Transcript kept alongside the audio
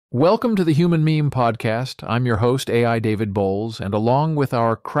Welcome to the Human Meme Podcast. I'm your host, AI David Boles, and along with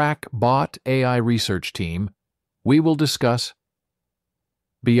our crack bot AI research team, we will discuss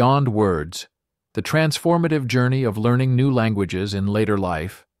Beyond Words, the transformative journey of learning new languages in later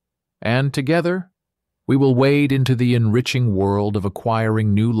life, and together, we will wade into the enriching world of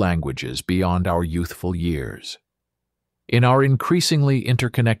acquiring new languages beyond our youthful years. In our increasingly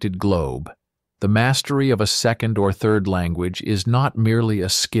interconnected globe, the mastery of a second or third language is not merely a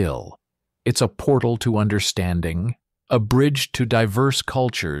skill. It's a portal to understanding, a bridge to diverse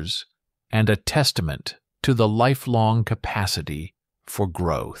cultures, and a testament to the lifelong capacity for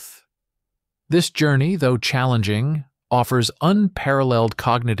growth. This journey, though challenging, offers unparalleled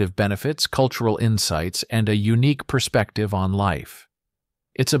cognitive benefits, cultural insights, and a unique perspective on life.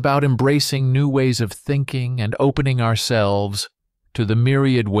 It's about embracing new ways of thinking and opening ourselves to the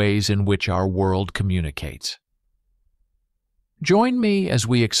myriad ways in which our world communicates. Join me as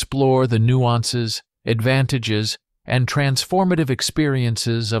we explore the nuances, advantages, and transformative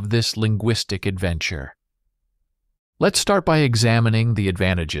experiences of this linguistic adventure. Let's start by examining the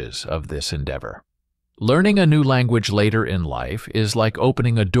advantages of this endeavor. Learning a new language later in life is like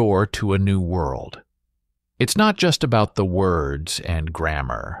opening a door to a new world. It's not just about the words and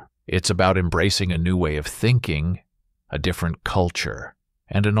grammar. It's about embracing a new way of thinking, a different culture,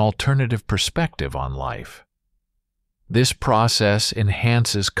 and an alternative perspective on life. This process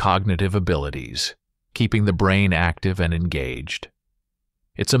enhances cognitive abilities, keeping the brain active and engaged.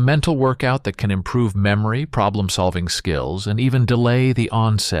 It's a mental workout that can improve memory, problem-solving skills, and even delay the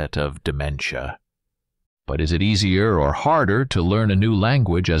onset of dementia. But is it easier or harder to learn a new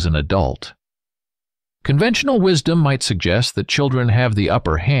language as an adult? Conventional wisdom might suggest that children have the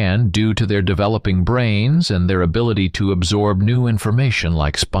upper hand due to their developing brains and their ability to absorb new information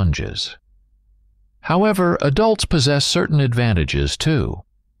like sponges. However, adults possess certain advantages too.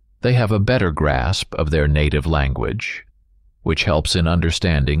 They have a better grasp of their native language, which helps in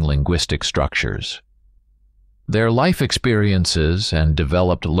understanding linguistic structures. Their life experiences and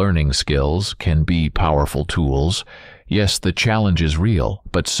developed learning skills can be powerful tools. Yes, the challenge is real,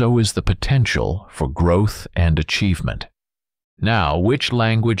 but so is the potential for growth and achievement. Now, which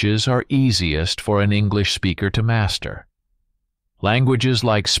languages are easiest for an English speaker to master? Languages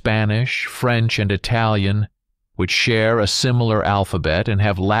like Spanish, French, and Italian, which share a similar alphabet and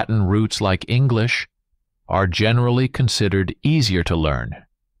have Latin roots like English, are generally considered easier to learn.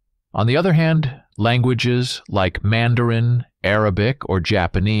 On the other hand, languages like Mandarin, Arabic, or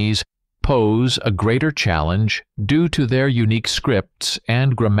Japanese pose a greater challenge due to their unique scripts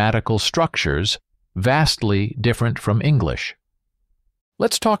and grammatical structures vastly different from English.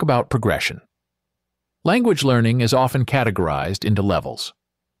 Let's talk about progression. Language learning is often categorized into levels: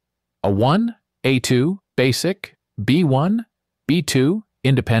 A1, A2, Basic, B1, B2,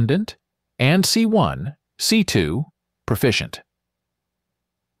 Independent, and C1, C2, Proficient.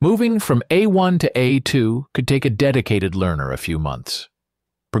 Moving from A1 to A2 could take a dedicated learner a few months.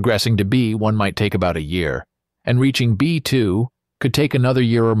 Progressing to B1 might take about a year, and reaching B2 could take another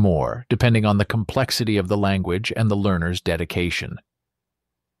year or more, depending on the complexity of the language and the learner's dedication.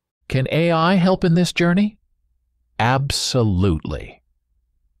 Can AI help in this journey? Absolutely.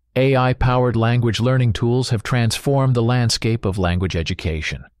 AI-powered language learning tools have transformed the landscape of language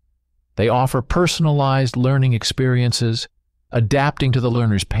education. They offer personalized learning experiences, adapting to the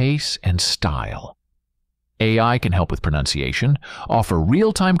learner's pace and style. AI can help with pronunciation, offer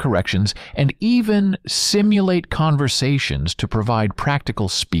real-time corrections, and even simulate conversations to provide practical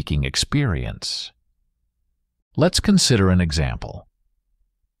speaking experience. Let's consider an example.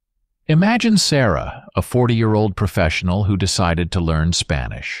 Imagine Sarah, a 40-year-old professional who decided to learn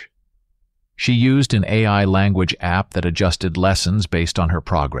Spanish. She used an AI language app that adjusted lessons based on her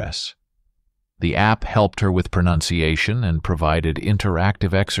progress. The app helped her with pronunciation and provided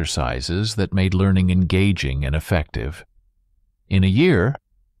interactive exercises that made learning engaging and effective. In a year,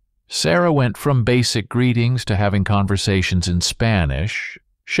 Sarah went from basic greetings to having conversations in Spanish,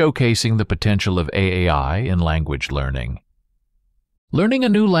 showcasing the potential of AI in language learning. Learning a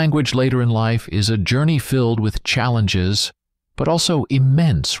new language later in life is a journey filled with challenges, but also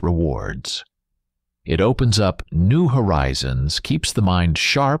immense rewards. It opens up new horizons, keeps the mind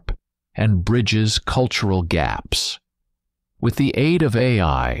sharp, and bridges cultural gaps. With the aid of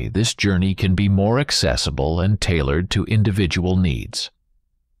AI, this journey can be more accessible and tailored to individual needs.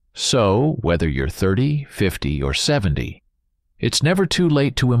 So, whether you're 30, 50, or 70, it's never too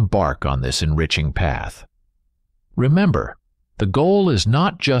late to embark on this enriching path. Remember, the goal is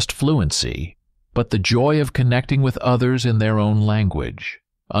not just fluency, but the joy of connecting with others in their own language,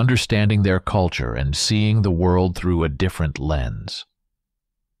 understanding their culture, and seeing the world through a different lens.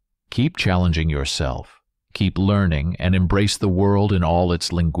 Keep challenging yourself, keep learning, and embrace the world in all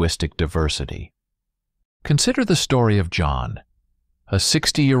its linguistic diversity. Consider the story of John, a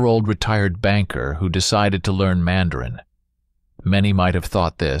 60-year-old retired banker who decided to learn Mandarin. Many might have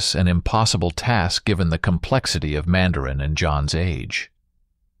thought this an impossible task given the complexity of Mandarin and John's age.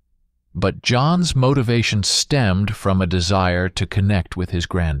 But John's motivation stemmed from a desire to connect with his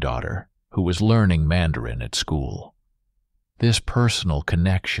granddaughter, who was learning Mandarin at school. This personal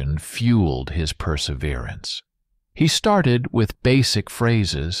connection fueled his perseverance. He started with basic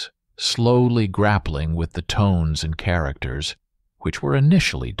phrases, slowly grappling with the tones and characters, which were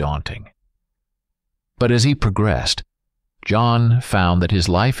initially daunting. But as he progressed, John found that his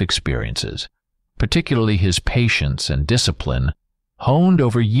life experiences, particularly his patience and discipline, honed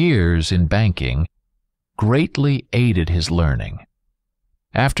over years in banking, greatly aided his learning.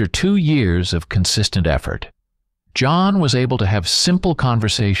 After 2 years of consistent effort, John was able to have simple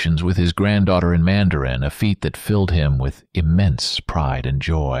conversations with his granddaughter in Mandarin, a feat that filled him with immense pride and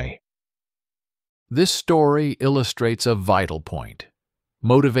joy. This story illustrates a vital point.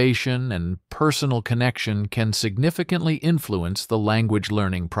 Motivation and personal connection can significantly influence the language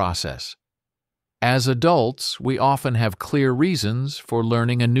learning process. As adults, we often have clear reasons for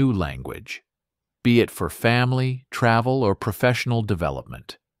learning a new language, be it for family, travel, or professional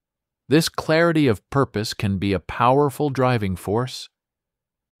development. This clarity of purpose can be a powerful driving force.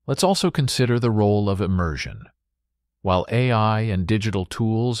 Let's also consider the role of immersion. While AI and digital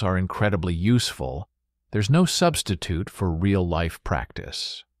tools are incredibly useful, there's no substitute for real-life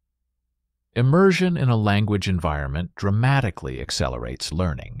practice. Immersion in a language environment dramatically accelerates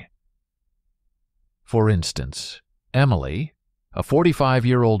learning. For instance, Emily, a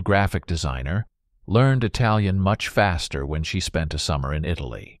 45-year-old graphic designer, learned Italian much faster when she spent a summer in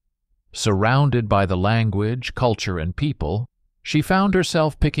Italy. Surrounded by the language, culture, and people, she found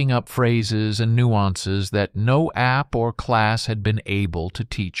herself picking up phrases and nuances that no app or class had been able to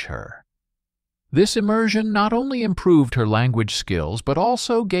teach her. This immersion not only improved her language skills, but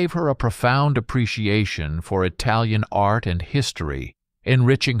also gave her a profound appreciation for Italian art and history,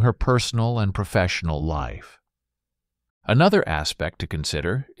 enriching her personal and professional life. Another aspect to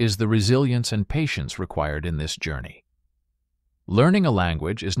consider is the resilience and patience required in this journey. Learning a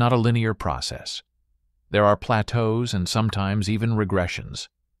language is not a linear process. There are plateaus and sometimes even regressions.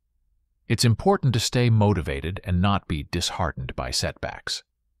 It's important to stay motivated and not be disheartened by setbacks.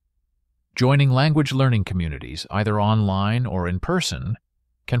 Joining language learning communities, either online or in person,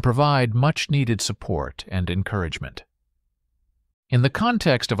 can provide much-needed support and encouragement. In the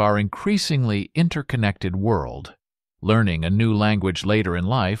context of our increasingly interconnected world, learning a new language later in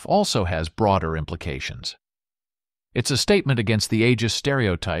life also has broader implications. It's a statement against the ageist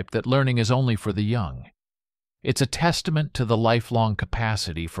stereotype that learning is only for the young. It's a testament to the lifelong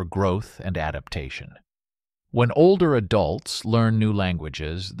capacity for growth and adaptation. When older adults learn new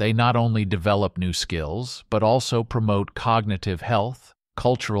languages, they not only develop new skills, but also promote cognitive health,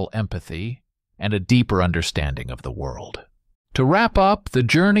 cultural empathy, and a deeper understanding of the world. To wrap up, the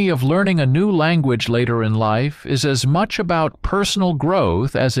journey of learning a new language later in life is as much about personal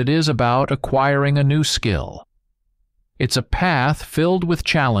growth as it is about acquiring a new skill. It's a path filled with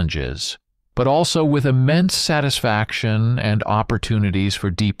challenges, but also with immense satisfaction and opportunities for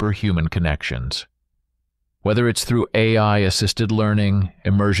deeper human connections. Whether it's through AI-assisted learning,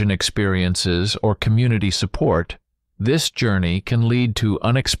 immersion experiences, or community support, this journey can lead to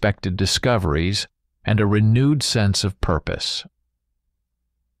unexpected discoveries and a renewed sense of purpose.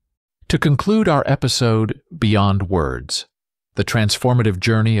 To conclude our episode, Beyond Words, the transformative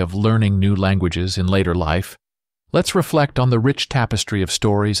journey of learning new languages in later life, let's reflect on the rich tapestry of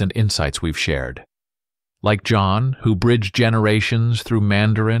stories and insights we've shared. Like John, who bridged generations through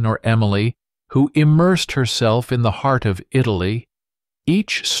Mandarin, or Emily, who immersed herself in the heart of Italy,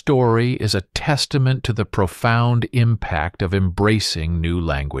 each story is a testament to the profound impact of embracing new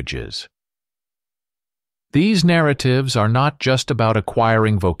languages. These narratives are not just about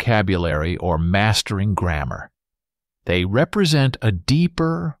acquiring vocabulary or mastering grammar. They represent a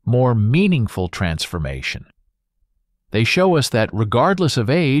deeper, more meaningful transformation. They show us that regardless of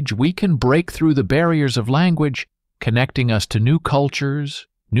age, we can break through the barriers of language, connecting us to new cultures,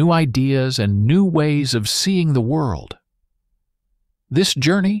 new ideas, and new ways of seeing the world. This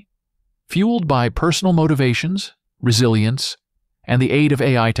journey, fueled by personal motivations, resilience, and the aid of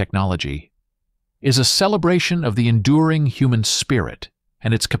AI technology, is a celebration of the enduring human spirit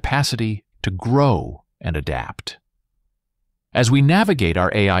and its capacity to grow and adapt. As we navigate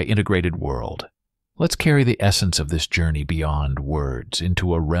our AI-integrated world, let's carry the essence of this journey beyond words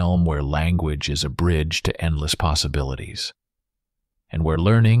into a realm where language is a bridge to endless possibilities. and where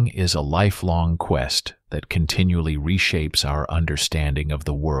learning is a lifelong quest that continually reshapes our understanding of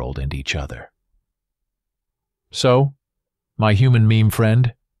the world and each other. So, my human meme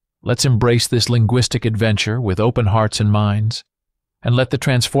friend, let's embrace this linguistic adventure with open hearts and minds, and let the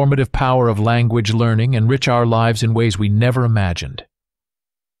transformative power of language learning enrich our lives in ways we never imagined.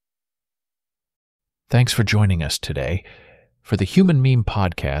 Thanks for joining us today. For the Human Meme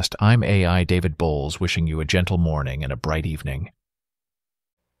Podcast, I'm AI David Boles, wishing you a gentle morning and a bright evening.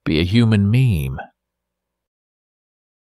 Be a human meme.